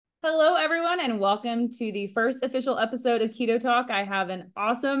Hello, everyone, and welcome to the first official episode of Keto Talk. I have an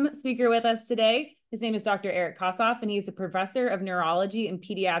awesome speaker with us today. His name is Dr. Eric Kossoff, and he's a professor of neurology and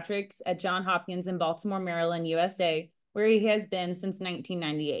pediatrics at Johns Hopkins in Baltimore, Maryland, USA, where he has been since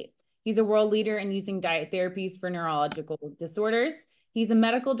 1998. He's a world leader in using diet therapies for neurological disorders. He's a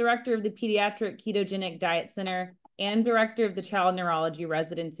medical director of the Pediatric Ketogenic Diet Center and director of the Child Neurology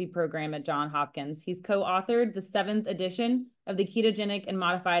Residency Program at Johns Hopkins. He's co-authored the 7th edition of the Ketogenic and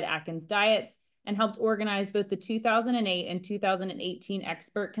Modified Atkins Diets and helped organize both the 2008 and 2018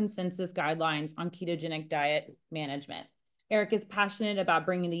 expert consensus guidelines on ketogenic diet management. Eric is passionate about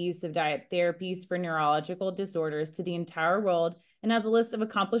bringing the use of diet therapies for neurological disorders to the entire world and has a list of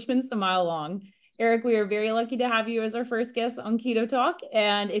accomplishments a mile long. Eric, we are very lucky to have you as our first guest on Keto Talk.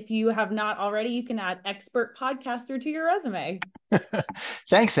 And if you have not already, you can add expert podcaster to your resume.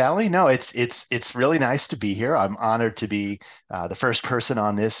 Thanks, Allie. No, it's really nice to be here. I'm honored to be the first person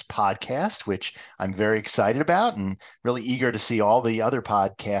on this podcast, which I'm very excited about, and really eager to see all the other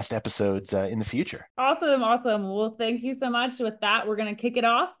podcast episodes in the future. Awesome, awesome. Well, thank you so much. With that, we're going to kick it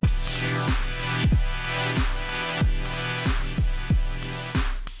off.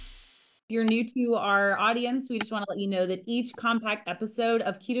 If you're new to our audience, we just want to let you know that each compact episode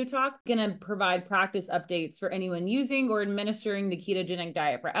of Keto Talk is going to provide practice updates for anyone using or administering the ketogenic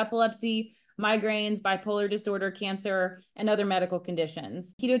diet for epilepsy, migraines, bipolar disorder, cancer, and other medical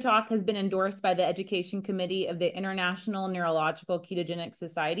conditions. Keto Talk has been endorsed by the Education Committee of the International Neurological Ketogenic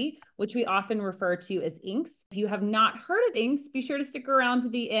Society, which we often refer to as INCS. If you have not heard of INCS, be sure to stick around to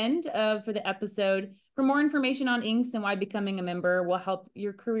the end for the episode for more information on INCS and why becoming a member will help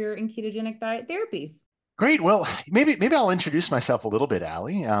your career in ketogenic diet therapies. Great. Well, maybe I'll introduce myself a little bit,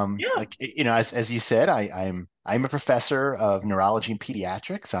 Allie. Yeah. As you said, I'm a professor of neurology and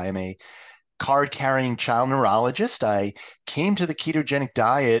pediatrics. I am a card-carrying child neurologist. I came to the ketogenic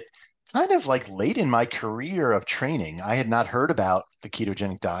diet kind of like late in my career of training. I had not heard about the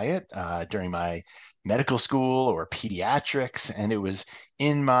ketogenic diet during my medical school or pediatrics, and it was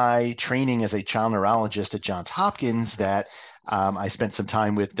in my training as a child neurologist at Johns Hopkins that I spent some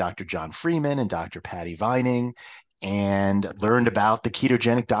time with Dr. John Freeman and Dr. Patty Vining and learned about the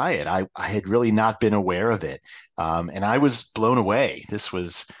ketogenic diet. I had really not been aware of it. And I was blown away. This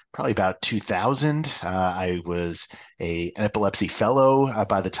was probably about 2000. I was an epilepsy fellow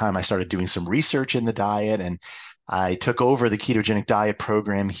by the time I started doing some research in the diet. And I took over the ketogenic diet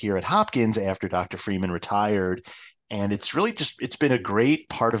program here at Hopkins after Dr. Freeman retired. And it's been a great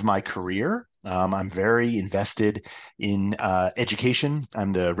part of my career. I'm very invested in education.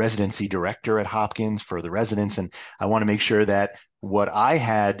 I'm the residency director at Hopkins for the residents, and I want to make sure that what I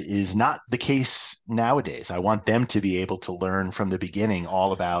had is not the case nowadays. I want them to be able to learn from the beginning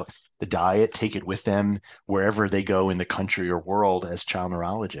all about the diet, take it with them wherever they go in the country or world as child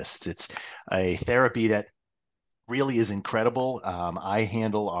neurologists. It's a therapy that really is incredible. I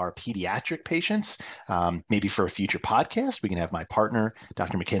handle our pediatric patients. Maybe for a future podcast, we can have my partner,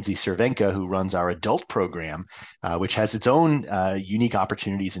 Dr. Mackenzie Cervenka, who runs our adult program, which has its own unique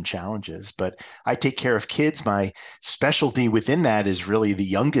opportunities and challenges. But I take care of kids. My specialty within that is really the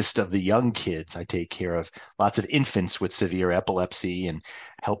youngest of the young kids. I take care of lots of infants with severe epilepsy and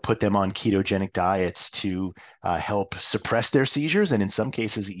help put them on ketogenic diets to help suppress their seizures and in some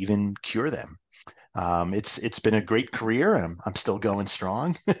cases even cure them. It's been a great career. I'm still going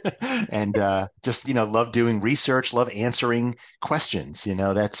strong, and just love doing research, love answering questions.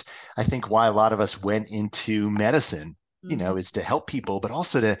 That's I think why a lot of us went into medicine. Is to help people, but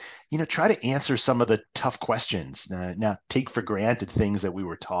also to try to answer some of the tough questions. Now take for granted things that we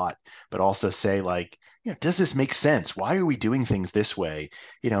were taught, but also say like, does this make sense? Why are we doing things this way?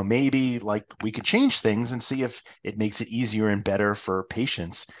 Maybe like we could change things and see if it makes it easier and better for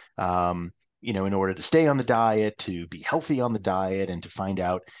patients. In order to stay on the diet, to be healthy on the diet, and to find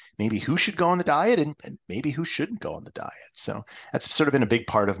out maybe who should go on the diet and maybe who shouldn't go on the diet. So that's sort of been a big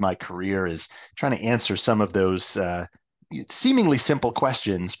part of my career is trying to answer some of those seemingly simple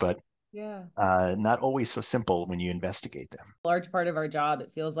questions, but Yeah. not always so simple when you investigate them. A large part of our job,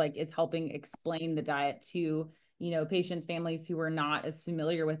 it feels like, is helping explain the diet to patients, families who are not as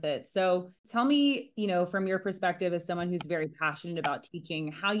familiar with it. So tell me, from your perspective as someone who's very passionate about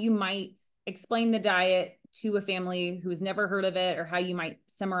teaching, how you might explain the diet to a family who's never heard of it, or how you might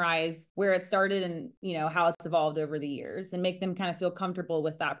summarize where it started and how it's evolved over the years and make them kind of feel comfortable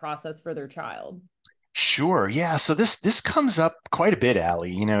with that process for their child. Sure. Yeah. So this comes up quite a bit,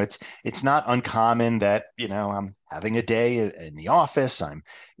 Allie. It's not uncommon that, I'm having a day in the office. I'm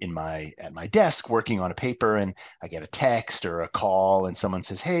in my at my desk working on a paper, and I get a text or a call, and someone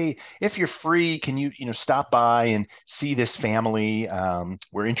says, "Hey, if you're free, can you stop by and see this family?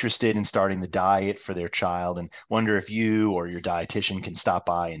 We're interested in starting the diet for their child, and wonder if you or your dietitian can stop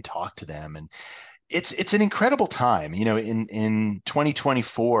by and talk to them." And it's an incredible time. In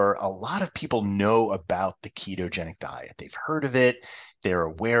 2024, a lot of people know about the ketogenic diet. They've heard of it, they're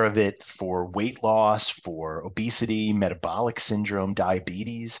aware of it for weight loss, for obesity, metabolic syndrome,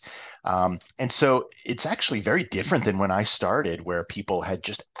 diabetes. And so it's actually very different than when I started, where people had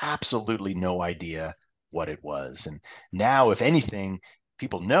just absolutely no idea what it was. And now, if anything,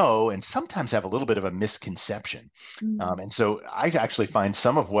 people know and sometimes have a little bit of a misconception. Mm. And so I actually find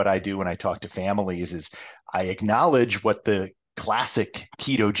some of what I do when I talk to families is I acknowledge what the classic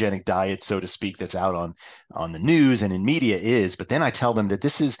ketogenic diet, so to speak, that's out on the news and in media is, but then I tell them that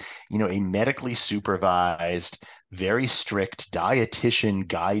this is, a medically supervised, very strict dietitian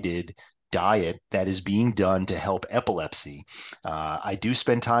guided diet that is being done to help epilepsy. I do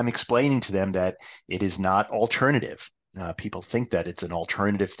spend time explaining to them that it is not alternative. People think that it's an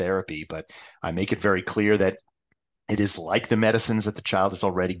alternative therapy, but I make it very clear that it is like the medicines that the child is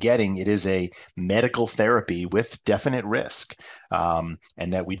already getting. It is a medical therapy with definite risk, and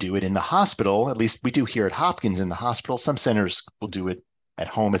that we do it in the hospital. At least we do here at Hopkins in the hospital. Some centers will do it at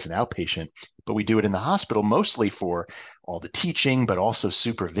home as an outpatient, but we do it in the hospital mostly for all the teaching, but also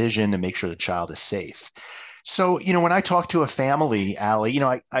supervision to make sure the child is safe. So, when I talk to a family, Allie,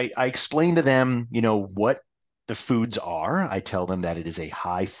 I explain to them, what the foods are. I tell them that it is a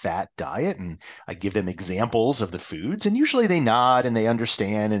high fat diet, and I give them examples of the foods, and usually they nod and they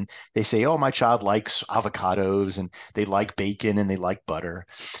understand, and they say, "Oh, my child likes avocados, and they like bacon, and they like butter."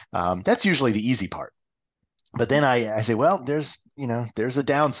 That's usually the easy part. But then I say, well, there's a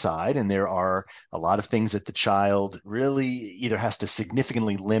downside, and there are a lot of things that the child really either has to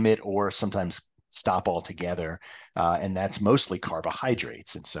significantly limit or sometimes stop altogether. And that's mostly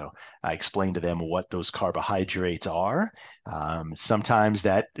carbohydrates. And so I explain to them what those carbohydrates are. Sometimes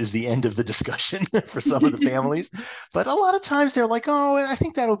that is the end of the discussion for some of the families, but a lot of times they're like, "Oh, I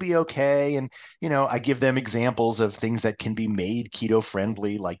think that'll be okay." And I give them examples of things that can be made keto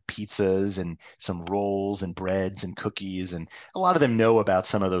friendly, like pizzas and some rolls and breads and cookies. And a lot of them know about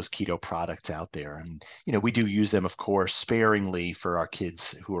some of those keto products out there. And, we do use them, of course, sparingly for our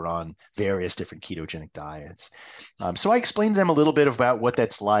kids who are on various different ketogenic diets. So I explained to them a little bit about what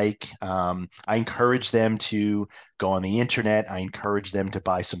that's like. I encourage them to go on the internet. I encourage them to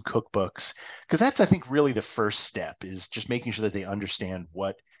buy some cookbooks, because that's, I think, really the first step, is just making sure that they understand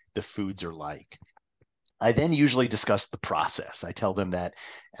what the foods are like. I then usually discuss the process. I tell them that,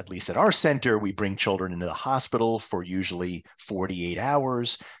 at least at our center, we bring children into the hospital for usually 48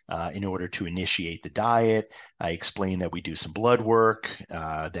 hours in order to initiate the diet. I explain that we do some blood work,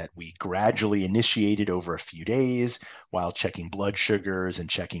 that we gradually initiate it over a few days while checking blood sugars and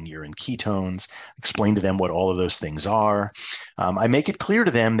checking urine ketones. Explain to them what all of those things are. I make it clear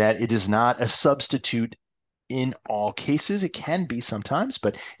to them that it is not a substitute in all cases. It can be sometimes,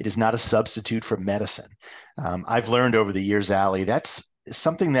 but it is not a substitute for medicine. I've learned over the years, Allie, that's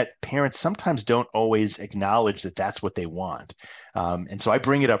something that parents sometimes don't always acknowledge, that that's what they want. And so I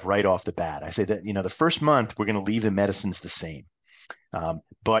bring it up right off the bat. I say that, the first month we're going to leave the medicines the same.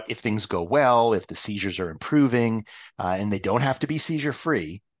 But if things go well, if the seizures are improving, and they don't have to be seizure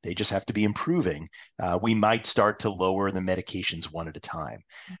free, they just have to be improving, we might start to lower the medications one at a time.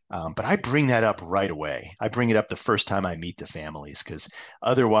 But I bring that up right away. I bring it up the first time I meet the families, because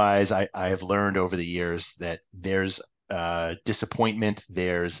otherwise I have learned over the years that there's disappointment,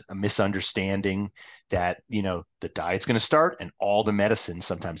 there's a misunderstanding that, the diet's going to start and all the medicines,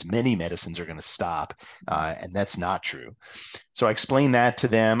 sometimes many medicines, are going to stop. And that's not true. So I explain that to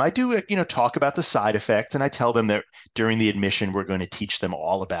them. I do, talk about the side effects, and I tell them that during the admission, we're going to teach them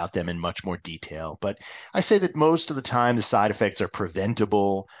all about them in much more detail. But I say that most of the time, the side effects are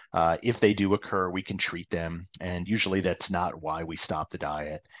preventable. If they do occur, we can treat them. And usually that's not why we stop the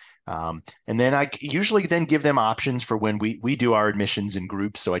diet. And then I usually then give them options for when we do our admissions in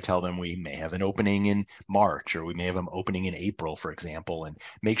groups. So I tell them we may have an opening in March, or we may have an opening in April, for example, and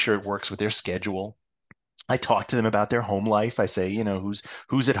make sure it works with their schedule. I talk to them about their home life. I say,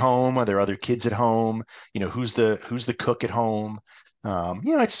 who's at home? Are there other kids at home? Who's the cook at home?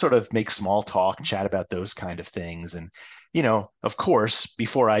 I just sort of make small talk, chat about those kind of things. And, of course,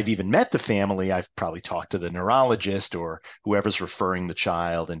 before I've even met the family, I've probably talked to the neurologist or whoever's referring the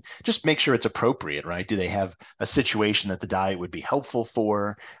child and just make sure it's appropriate, right? Do they have a situation that the diet would be helpful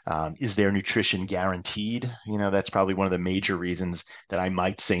for? Is their nutrition guaranteed? That's probably one of the major reasons that I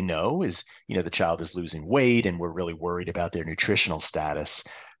might say no is, the child is losing weight and we're really worried about their nutritional status.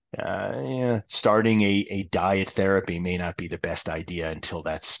 Yeah, starting a diet therapy may not be the best idea until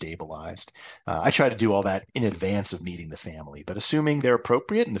that's stabilized. I try to do all that in advance of meeting the family, but assuming they're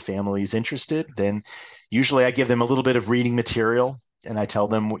appropriate and the family is interested, then usually I give them a little bit of reading material and I tell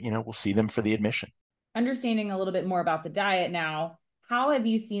them, we'll see them for the admission. Understanding a little bit more about the diet now, how have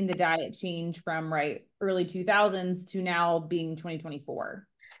you seen the diet change from early 2000s to now being 2024?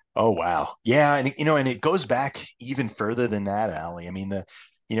 Oh wow. Yeah, and it goes back even further than that, Allie. I mean,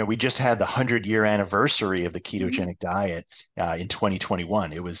 we just had the 100-year anniversary of the ketogenic diet in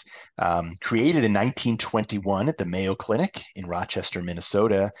 2021. It was created in 1921 at the Mayo Clinic in Rochester,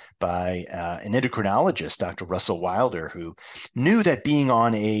 Minnesota, by an endocrinologist, Dr. Russell Wilder, who knew that being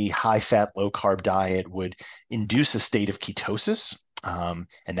on a high-fat, low-carb diet would induce a state of ketosis.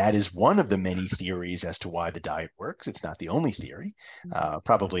 And that is one of the many theories as to why the diet works. It's not the only theory.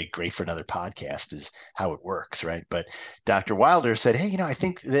 Probably great for another podcast is how it works, right? But Dr. Wilder said, hey, I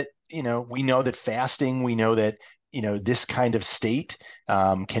think that, we know that fasting, we know that, this kind of state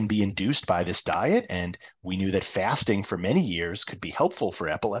can be induced by this diet. And we knew that fasting for many years could be helpful for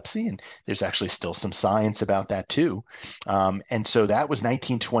epilepsy. And there's actually still some science about that too. And so that was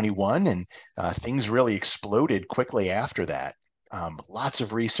 1921, and things really exploded quickly after that. Lots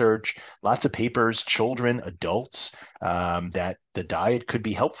of research, lots of papers, children, adults, that the diet could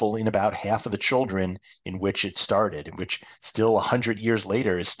be helpful in about half of the children in which it started, in which still 100 years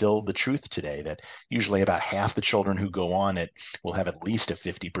later is still the truth today, that usually about half the children who go on it will have at least a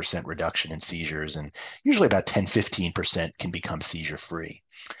 50% reduction in seizures, and usually about 10-15% can become seizure free.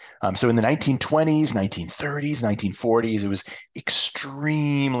 So in the 1920s, 1930s, 1940s, it was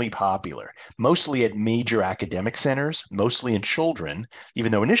extremely popular, mostly at major academic centers, mostly in children,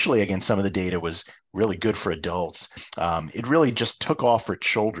 even though initially, again, some of the data was really good for adults. It really just took off for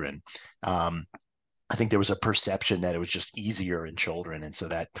children. I think there was a perception that it was just easier in children. And so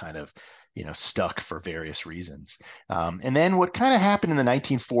that kind of, stuck for various reasons. And then what kind of happened in the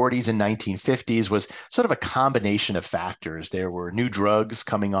 1940s and 1950s was sort of a combination of factors. There were new drugs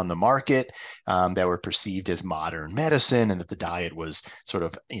coming on the market that were perceived as modern medicine, and that the diet was sort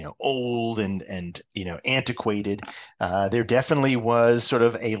of, old and antiquated. There definitely was sort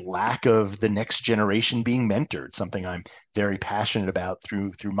of a lack of the next generation being mentored, something I'm very passionate about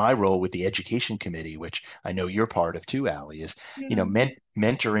through my role with the education committee, which I know you're part of too, Allie, is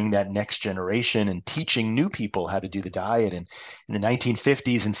mentoring that next generation and teaching new people how to do the diet. And in the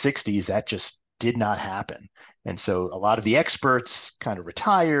 1950s and 60s, that just did not happen. And so a lot of the experts kind of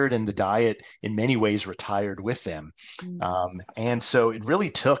retired, and the diet in many ways retired with them. And so it really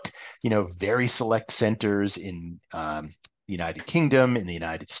took, very select centers in the United Kingdom, in the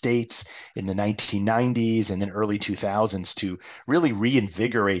United States, in the 1990s and then early 2000s to really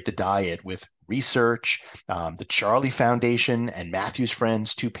reinvigorate the diet with research. The Charlie Foundation and Matthew's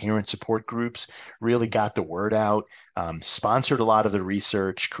Friends, two parent support groups, really got the word out, sponsored a lot of the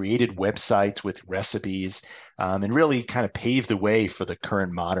research, created websites with recipes, and really kind of paved the way for the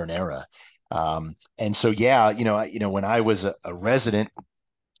current modern era. And so, yeah, when I was a resident,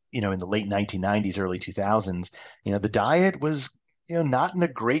 in the late 1990s, early 2000s, the diet was, not in a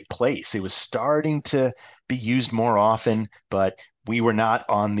great place. It was starting to be used more often, but we were not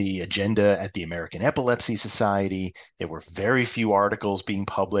on the agenda at the American Epilepsy Society. There were very few articles being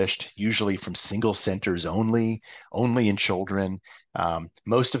published, usually from single centers only in children.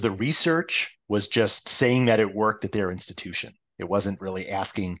 Most of the research was just saying that it worked at their institution. It wasn't really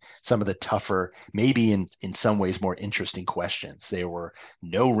asking some of the tougher, maybe in some ways more interesting questions. There were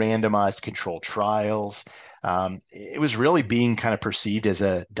no randomized controlled trials. It was really being kind of perceived as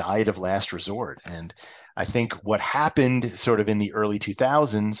a diet of last resort. And I think what happened sort of in the early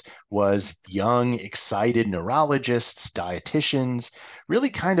 2000s was young, excited neurologists, dietitians really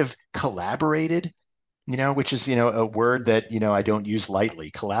kind of collaborated, which is, a word that, I don't use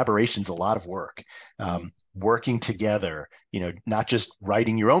lightly. Collaboration's a lot of work. Working together, not just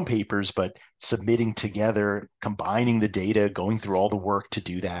writing your own papers, but submitting together, combining the data, going through all the work to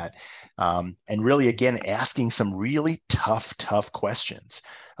do that. And really, again, asking some really tough questions.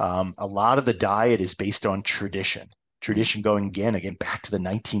 A lot of the diet is based on tradition going again back to the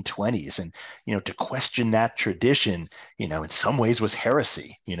 1920s, and to question that tradition in some ways was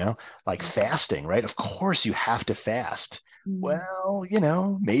heresy, like fasting, right? Of course you have to fast, Mm.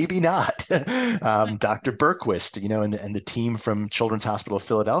 Well, maybe not. Dr. Berquist, and the team from Children's Hospital of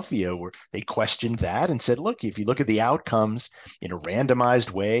Philadelphia, where they questioned that and said, look, if you look at the outcomes in a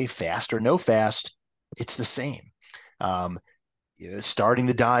randomized way, fast or no fast, it's the same. Um, Starting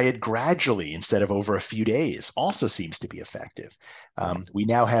the diet gradually instead of over a few days also seems to be effective. We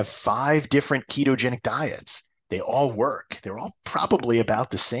now have 5 different ketogenic diets. They all work. They're all probably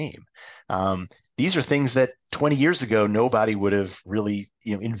about the same. These are things that 20 years ago nobody would have really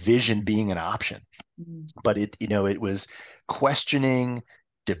envisioned being an option. Mm. But it was questioning,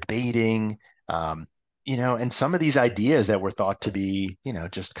 debating, and some of these ideas that were thought to be,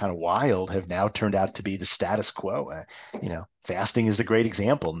 just kind of wild have now turned out to be the status quo. Fasting is a great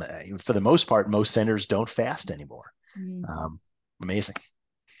example. For the most part, most centers don't fast anymore. Mm. Um, Amazing.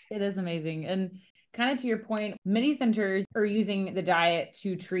 It is amazing. And kind of to your point, many centers are using the diet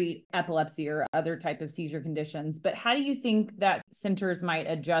to treat epilepsy or other type of seizure conditions. But how do you think that centers might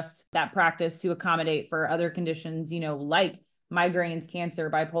adjust that practice to accommodate for other conditions, like migraines,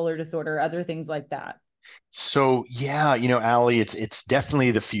 cancer, bipolar disorder, other things like that? So yeah, Allie, it's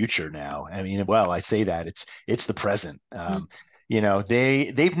definitely the future now. I mean, well, I say that it's the present. Mm.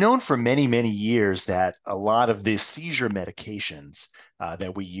 They've known for many, many years that a lot of the seizure medications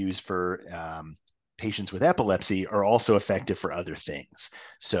that we use for patients with epilepsy are also effective for other things.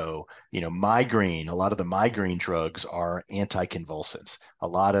 So, migraine, a lot of the migraine drugs are anticonvulsants. A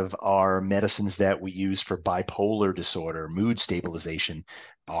lot of our medicines that we use for bipolar disorder, mood stabilization,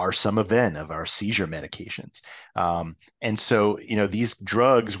 are some of our seizure medications. And so, these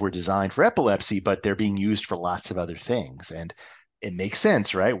drugs were designed for epilepsy, but they're being used for lots of other things. And it makes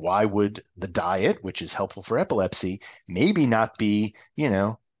sense, right? Why would the diet, which is helpful for epilepsy, maybe not be,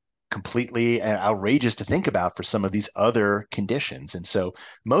 completely outrageous to think about for some of these other conditions? And so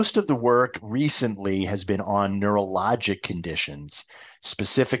most of the work recently has been on neurologic conditions,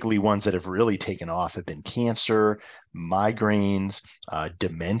 specifically ones that have really taken off have been cancer, migraines,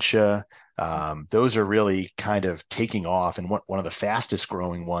 dementia. Those are really kind of taking off. And one of the fastest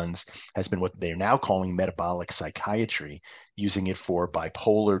growing ones has been what they're now calling metabolic psychiatry, using it for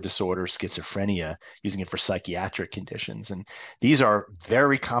bipolar disorder, schizophrenia, using it for psychiatric conditions. And these are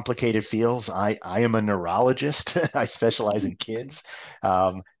very complicated fields. I am a neurologist. I specialize in kids.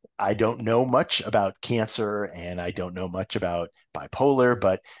 Um, I don't know much about cancer and I don't know much about bipolar,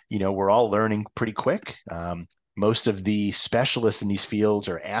 but we're all learning pretty quick. Most of the specialists in these fields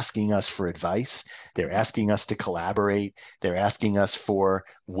are asking us for advice. They're asking us to collaborate. They're asking us for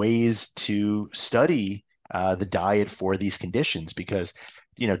ways to study the diet for these conditions because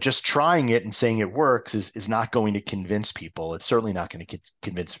just trying it and saying it works is not going to convince people. It's certainly not going to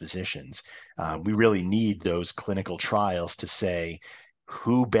convince physicians. We really need those clinical trials to say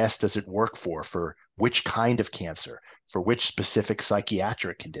who best does it work for which kind of cancer, for which specific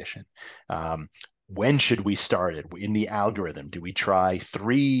psychiatric condition. When should we start it in the algorithm? Do we try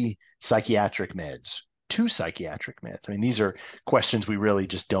 3 psychiatric meds, 2 psychiatric meds? I mean, these are questions we really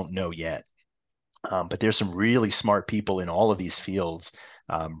just don't know yet. But there's some really smart people in all of these fields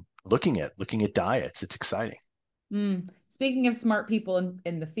looking at diets. It's exciting. Mm. Speaking of smart people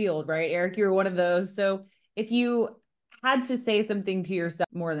in the field, right, Eric, you're one of those. So if you had to say something to yourself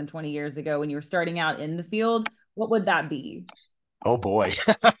more than 20 years ago when you were starting out in the field, what would that be? Oh boy.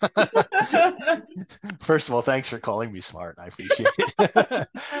 First of all, thanks for calling me smart. I appreciate it.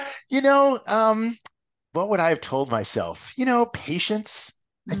 you know, um, what would I have told myself? Patience,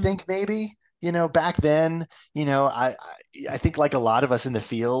 I Mm. think maybe. Back then, I think like a lot of us in the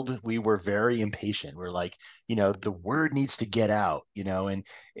field, we were very impatient. We're like, the word needs to get out, and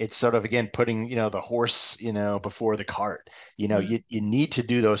it's sort of again putting, the horse, before the cart. Mm. You need to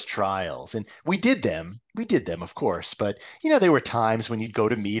do those trials. And we did them. We did them, of course. But, there were times when you'd go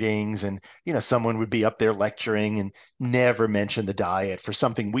to meetings and, someone would be up there lecturing and never mention the diet for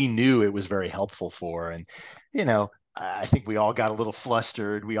something we knew it was very helpful for. And, I think we all got a little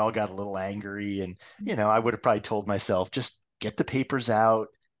flustered. We all got a little angry. And, I would have probably told myself, just get the papers out.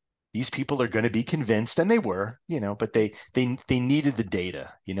 These people are going to be convinced, and they were, but they needed the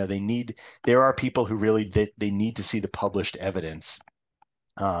data. There are people who really they need to see the published evidence.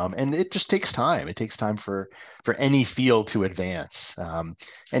 And it just takes time. It takes time for any field to advance.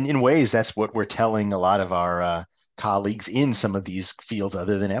 And in ways, that's what we're telling a lot of our colleagues in some of these fields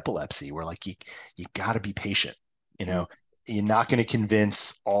other than epilepsy. We're like, you got to be patient. You Mm. know, you're not going to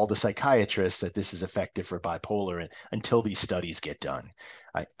convince all the psychiatrists that this is effective for bipolar until these studies get done.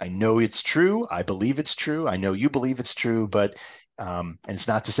 I know it's true. I believe it's true. I know you believe it's true, but and it's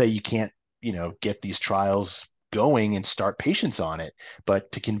not to say you can't, get these trials going and start patients on it.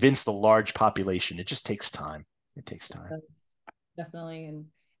 But to convince the large population, it just takes time. It takes time. That's definitely.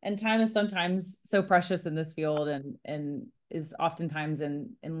 And time is sometimes so precious in this field and is oftentimes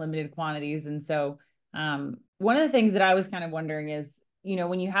in limited quantities. And so one of the things that I was kind of wondering is,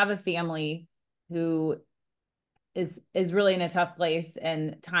 when you have a family who is really in a tough place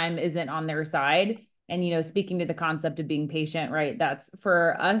and time isn't on their side, and speaking to the concept of being patient, right, that's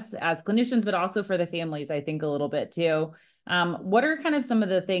for us as clinicians but also for the families, I think, a little bit too. What are kind of some of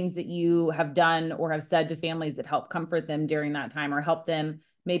the things that you have done or have said to families that help comfort them during that time or help them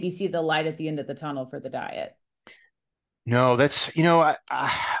maybe see the light at the end of the tunnel for the diet? No, that's,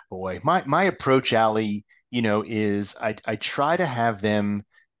 boy, my approach, Allie, is I try to have them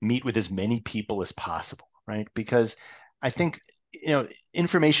meet with as many people as possible, right? Because I think,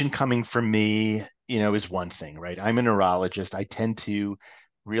 information coming from me, is one thing, right? I'm a neurologist. I tend to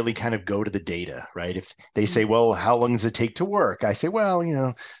really kind of go to the data, right? If they say, well, how long does it take to work? I say, well,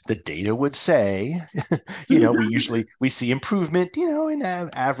 the data would say, we see improvement, in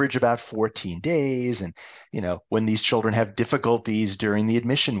average about 14 days. And, when these children have difficulties during the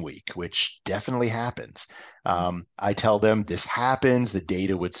admission week, which definitely happens, I tell them this happens. The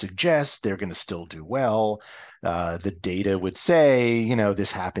data would suggest they're going to still do well. The data would say,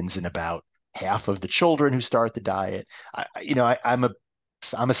 this happens in about half of the children who start the diet. I'm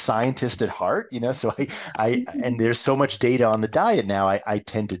a scientist at heart, so and there's so much data on the diet now, I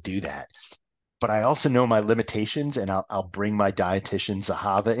tend to do that. But I also know my limitations, and I'll bring my dietitian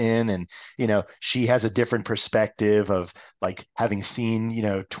Zahava in, and she has a different perspective of like having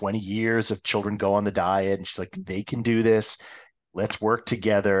seen 20 years of children go on the diet, and she's like, they can do this. Let's work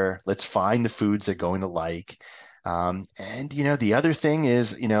together. Let's find the foods they're going to like. And the other thing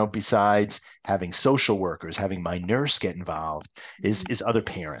is, besides having social workers, having my nurse get involved, is other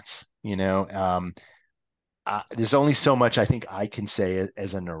parents. There's only so much I think I can say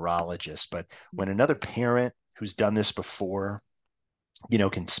as a neurologist, but when another parent who's done this before,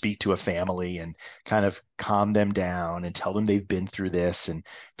 can speak to a family and kind of calm them down and tell them they've been through this and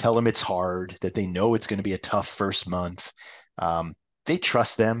tell them it's hard, that they know it's going to be a tough first month. They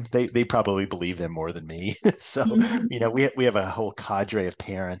trust them. They probably believe them more than me. So, we have a whole cadre of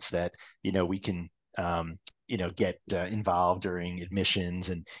parents that, we can, get involved during admissions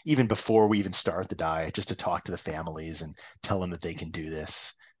and even before we even start the diet, just to talk to the families and tell them that they can do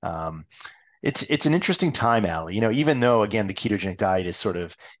this. It's an interesting time, Allie. Even though again the ketogenic diet is sort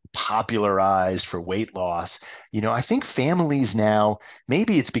of popularized for weight loss, I think families now,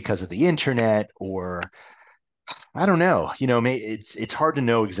 maybe it's because of the internet or I don't know, it's hard to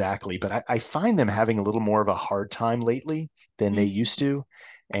know exactly, but I find them having a little more of a hard time lately than they used to.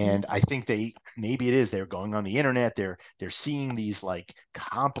 And I think maybe it is they're going on the internet, they're seeing these like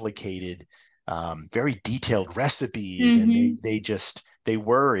complicated, very detailed recipes, and they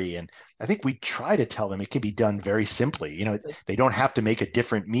worry. And I think we try to tell them it can be done very simply. They don't have to make a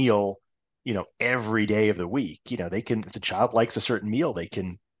different meal, every day of the week. They can, if the child likes a certain meal, they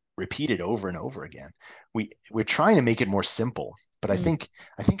can repeat it over and over again. We're trying to make it more simple, but I think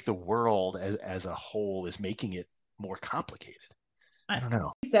the world as a whole is making it more complicated. I don't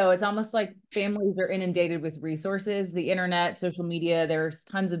know. So it's almost like families are inundated with resources, the internet, social media. There's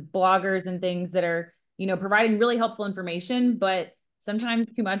tons of bloggers and things that are, providing really helpful information, but sometimes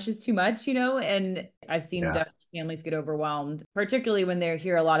too much is too much, and I've seen Yeah. definitely families get overwhelmed, particularly when they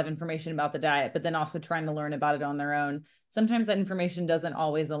hear a lot of information about the diet, but then also trying to learn about it on their own. Sometimes that information doesn't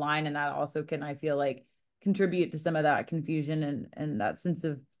always align, and that also can, I feel like, contribute to some of that confusion and that sense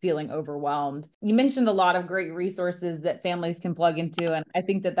of feeling overwhelmed. You mentioned a lot of great resources that families can plug into, and I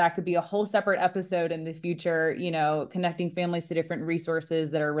think that could be a whole separate episode in the future, connecting families to different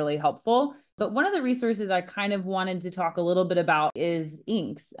resources that are really helpful. But one of the resources I kind of wanted to talk a little bit about is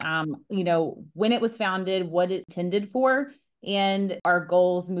INKS. When it was founded, what it intended for, and our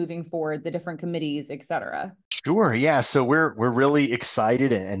goals moving forward, the different committees, et cetera. Sure. Yeah. So we're really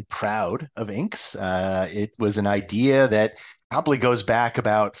excited and proud of INKS. It was an idea that probably goes back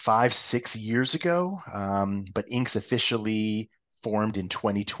about 5, 6 years ago, but INKS officially formed in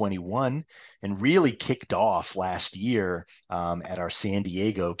 2021 and really kicked off last year at our San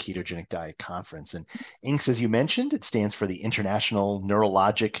Diego Ketogenic Diet Conference. And INKS, as you mentioned, it stands for the International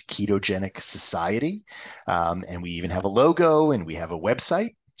Neurologic Ketogenic Society. And we even have a logo and we have a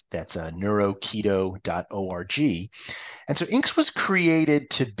website. That's neuroketo.org. And so INKS was created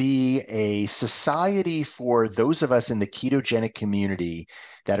to be a society for those of us in the ketogenic community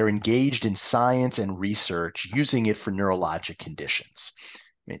that are engaged in science and research using it for neurologic conditions.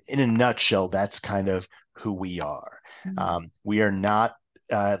 In a nutshell, that's kind of who we are. We are not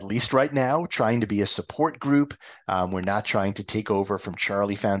at least right now, trying to be a support group. We're not trying to take over from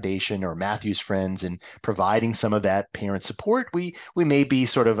Charlie Foundation or Matthew's Friends and providing some of that parent support. We may be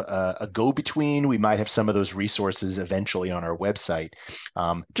sort of a go-between. We might have some of those resources eventually on our website,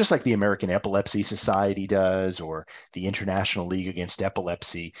 just like the American Epilepsy Society does, or the International League Against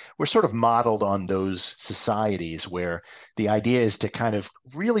Epilepsy. We're sort of modeled on those societies where the idea is to kind of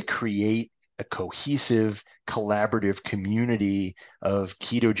really create a cohesive, collaborative community of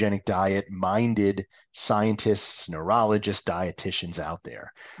ketogenic diet minded scientists, neurologists, dietitians out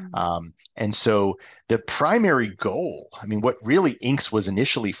there. And so the primary goal, I mean, what really INCS was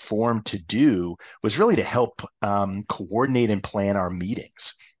initially formed to do was really to help coordinate and plan our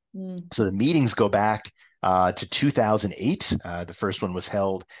meetings. So the meetings go back to 2008. The first one was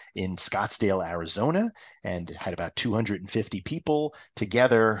held in Scottsdale, Arizona, and had about 250 people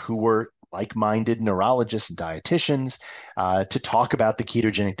together who were like-minded neurologists and dietitians to talk about the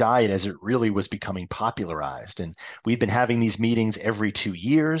ketogenic diet as it really was becoming popularized. And we've been having these meetings every 2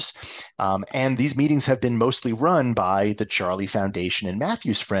 years. And these meetings have been mostly run by the Charlie Foundation and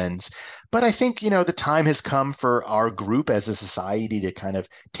Matthew's Friends. But I think, the time has come for our group as a society to kind of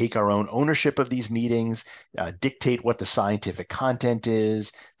take our own ownership of these meetings, dictate what the scientific content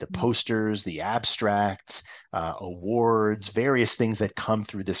is, the posters, the abstracts, awards, various things that come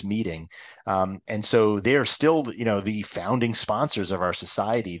through this meeting. And so they're still, the founding sponsors of our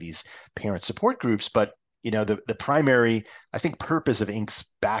society, these parent support groups. But the primary, I think, purpose of INCS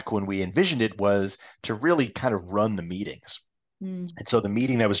back when we envisioned it was to really kind of run the meetings. And so the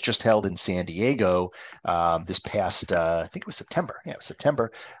meeting that was just held in San Diego this past, I think it was September. Yeah, it was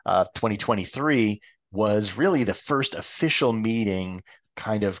September 2023 was really the first official meeting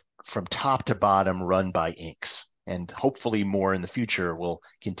kind of from top to bottom run by INCS. And hopefully more in the future will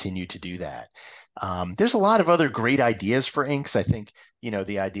continue to do that. There's a lot of other great ideas for INCS. I think,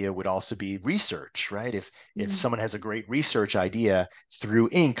 the idea would also be research, right? If someone has a great research idea through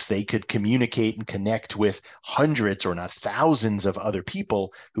INCS, they could communicate and connect with hundreds or not thousands of other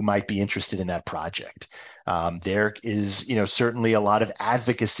people who might be interested in that project. There is, certainly a lot of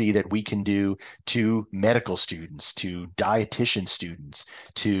advocacy that we can do to medical students, to dietitian students,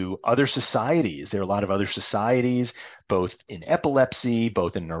 to other societies. There are a lot of other societies, both in epilepsy,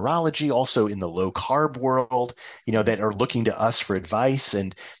 both in neurology, also in the low carb world, that are looking to us for advice.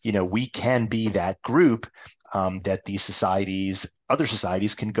 And, we can be that group that these societies, other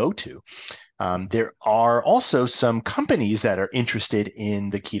societies can go to. There are also some companies that are interested in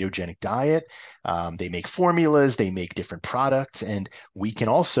the ketogenic diet. They make formulas, they make different products, and we can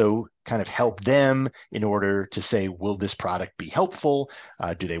also kind of help them in order to say, will this product be helpful?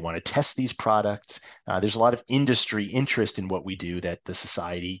 Do they want to test these products? There's a lot of industry interest in what we do that the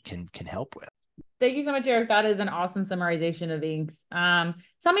society can help with. Thank you so much, Eric. That is an awesome summarization of INCS.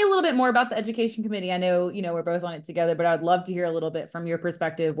 Tell me a little bit more about the education committee. I know, we're both on it together, but I'd love to hear a little bit from your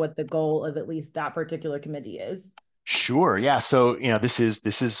perspective what the goal of at least that particular committee is. Sure. Yeah. So, this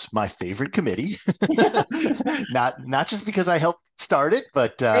is my favorite committee. Not just because I helped start it,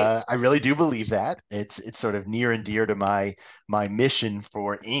 but I really do believe that it's sort of near and dear to my mission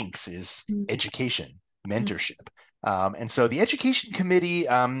for INCS is education, mentorship. And so the education committee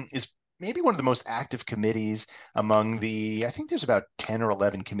is maybe one of the most active committees among I think there's about 10 or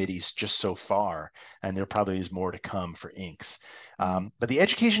 11 committees just so far, and there probably is more to come for INCS. But the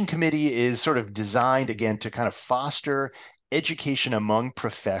education committee is sort of designed, again, to kind of foster education among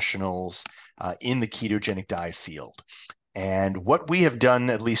professionals in the ketogenic diet field. And what we have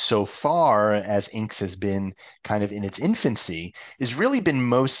done, at least so far, as INCS has been kind of in its infancy, is really been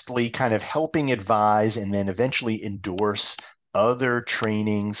mostly kind of helping advise and then eventually endorse other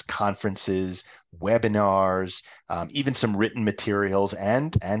trainings, conferences, webinars, even some written materials,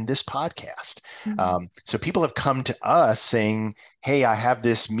 and this podcast. So people have come to us saying, hey, I have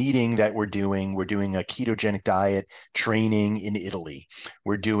this meeting that we're doing. We're doing a ketogenic diet training in Italy.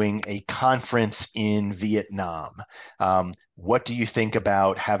 We're doing a conference in Vietnam. What do you think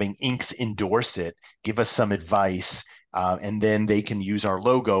about having INCS endorse it? Give us some advice. And then they can use our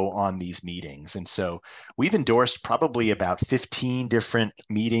logo on these meetings. And so we've endorsed probably about 15 different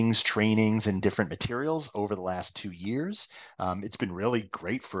meetings, trainings, and different materials over the last 2 years. It's been really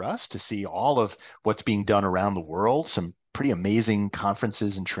great for us to see all of what's being done around the world, some pretty amazing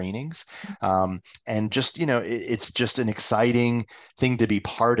conferences and trainings. And just, it's just an exciting thing to be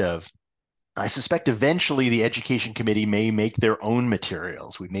part of. I suspect eventually the education committee may make their own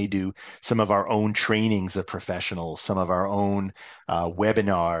materials. We may do some of our own trainings of professionals, some of our own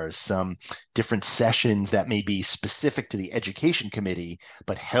webinars, some different sessions that may be specific to the education committee,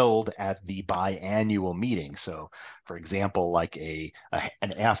 but held at the biannual meeting. So, For example, like an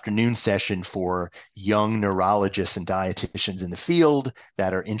afternoon session for young neurologists and dietitians in the field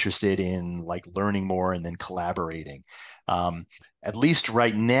that are interested in like learning more and then collaborating. Um, at least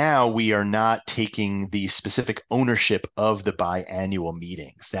right now, we are not taking the specific ownership of the biannual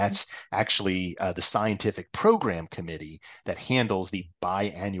meetings. That's actually the scientific program committee that handles the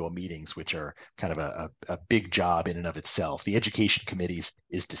biannual meetings, which are kind of a big job in and of itself. The education committees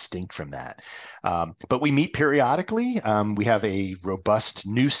is distinct from that. But we meet periodically. We have a robust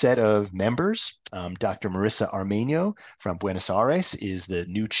new set of members. Dr. Marissa Armenio from Buenos Aires is the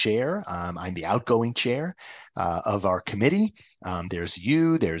new chair. I'm the outgoing chair of our committee. There's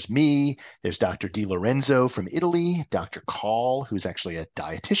you, there's me, there's Dr. Di Lorenzo from Italy, Dr. Call, who's actually a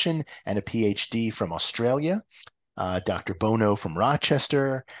dietitian and a PhD from Australia, Dr. Bono from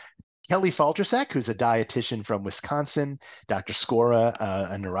Rochester, Kelly Faltersack, who's a dietitian from Wisconsin, Dr. Scora,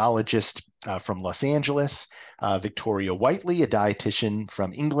 a neurologist from Los Angeles, Victoria Whiteley, a dietitian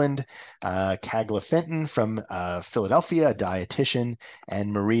from England, Kagla Fenton from Philadelphia, a dietitian,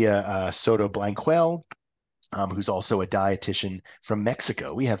 and Maria Soto Blanquel, who's also a dietitian from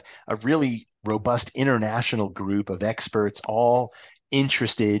Mexico. We have a really robust international group of experts, all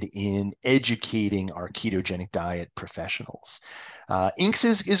interested in educating our ketogenic diet professionals.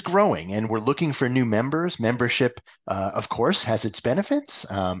 INCS is growing, and we're looking for new members. Membership, of course, has its benefits.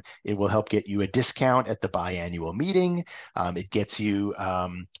 It will help get you a discount at the biannual meeting. It gets you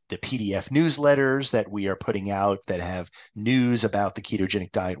the PDF newsletters that we are putting out that have news about the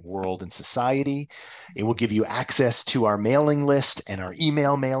ketogenic diet world and society. It will give you access to our mailing list and our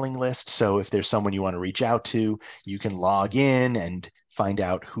email mailing list. So if there's someone you want to reach out to, you can log in and find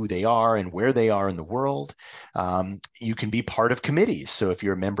out who they are and where they are in the world. You can be part of committees. So if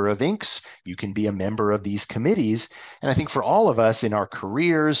you're a member of INCS, you can be a member of these committees. And I think for all of us in our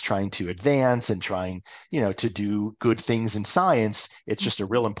careers, trying to advance and trying, to do good things in science, it's just a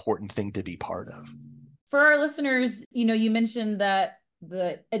real important thing to be part of. For our listeners, you mentioned that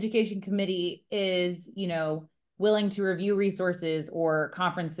the education committee is, willing to review resources or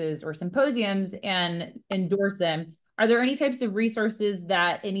conferences or symposiums and endorse them. Are there any types of resources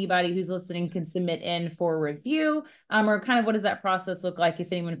that anybody who's listening can submit in for review? Or kind of what does that process look like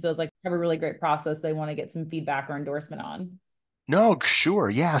if anyone feels like they have a really great process they want to get some feedback or endorsement on? No,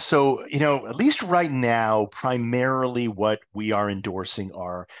 sure. Yeah. So, at least right now, primarily what we are endorsing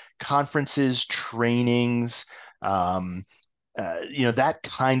are conferences, trainings, that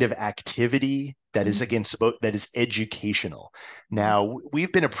kind of activity that is that is educational. Now,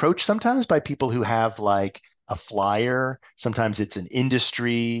 we've been approached sometimes by people who have like a flyer. Sometimes it's an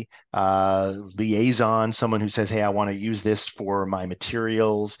industry liaison, someone who says, "Hey, I want to use this for my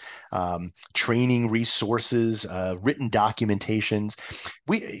materials," training resources, written documentations.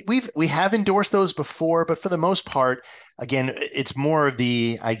 We have endorsed those before, but for the most part, again, it's more of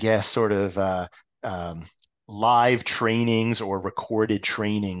the, I guess, sort of live trainings or recorded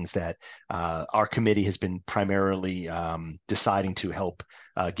trainings that our committee has been primarily deciding to help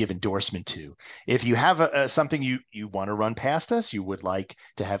give endorsement to. If you have something you want to run past us, you would like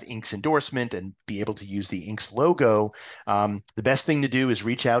to have INCS endorsement and be able to use the INCS logo, the best thing to do is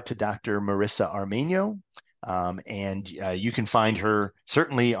reach out to Dr. Marissa Armenio. And you can find her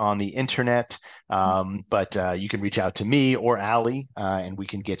certainly on the internet, but you can reach out to me or Allie, and we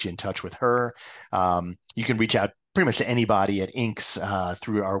can get you in touch with her. You can reach out pretty much to anybody at INCS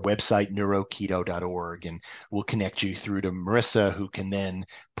through our website, neuroketo.org, and we'll connect you through to Marissa, who can then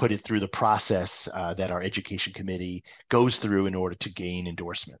put it through the process that our education committee goes through in order to gain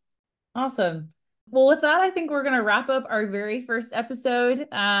endorsement. Awesome. Well, with that, I think we're going to wrap up our very first episode.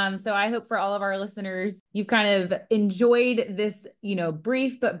 So I hope for all of our listeners, you've kind of enjoyed this,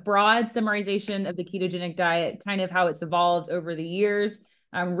 brief but broad summarization of the ketogenic diet, kind of how it's evolved over the years,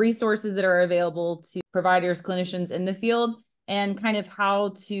 resources that are available to providers, clinicians in the field, and kind of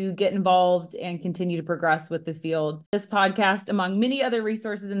how to get involved and continue to progress with the field. This podcast, among many other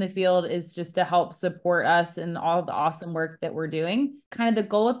resources in the field, is just to help support us in all the awesome work that we're doing. Kind of the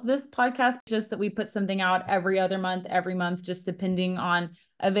goal of this podcast is just that we put something out every month, just depending on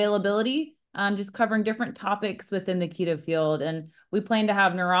availability. Just covering different topics within the keto field. And we plan to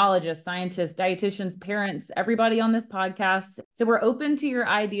have neurologists, scientists, dietitians, parents, everybody on this podcast. So we're open to your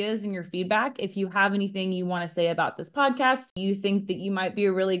ideas and your feedback. If you have anything you want to say about this podcast, you think that you might be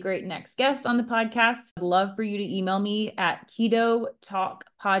a really great next guest on the podcast, I'd love for you to email me at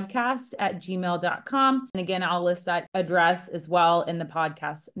ketotalkpodcast@gmail.com. And again, I'll list that address as well in the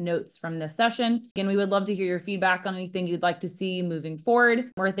podcast notes from this session. Again, we would love to hear your feedback on anything you'd like to see moving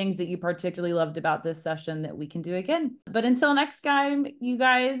forward or things that you particularly loved about this session that we can do again. But until next, guys, time, you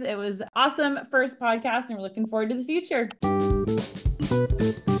guys. It was awesome first podcast, and we're looking forward to the future.